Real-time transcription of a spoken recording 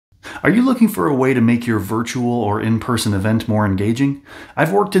Are you looking for a way to make your virtual or in-person event more engaging?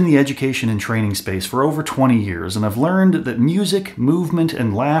 I've worked in the education and training space for over 20 years, and I've learned that music, movement,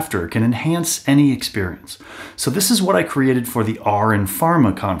 and laughter can enhance any experience. So this is what I created for the R in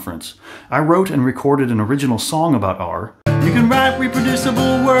Pharma Conference. I wrote and recorded an original song about R. You can write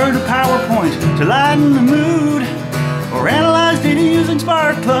reproducible Word or PowerPoint to lighten the mood, or analyze data using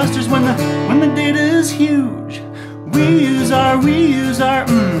Spark clusters when the data is huge. We use our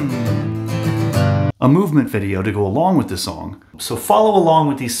a movement video to go along with the song. So follow along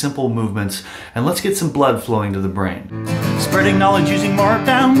with these simple movements and let's get some blood flowing to the brain. Spreading knowledge using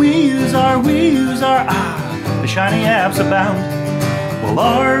Markdown. We use our the shiny apps abound. Well,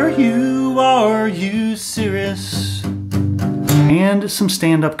 are you serious? And some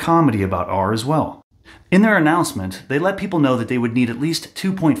stand-up comedy about R as well. In their announcement, they let people know that they would need at least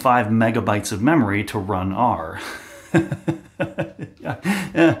 2.5 megabytes of memory to run R.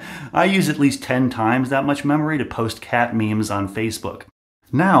 I use at least 10 times that much memory to post cat memes on Facebook.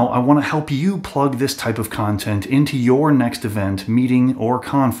 Now, I want to help you plug this type of content into your next event, meeting, or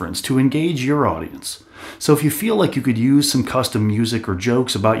conference to engage your audience. So if you feel like you could use some custom music or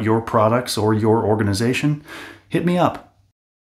jokes about your products or your organization, hit me up.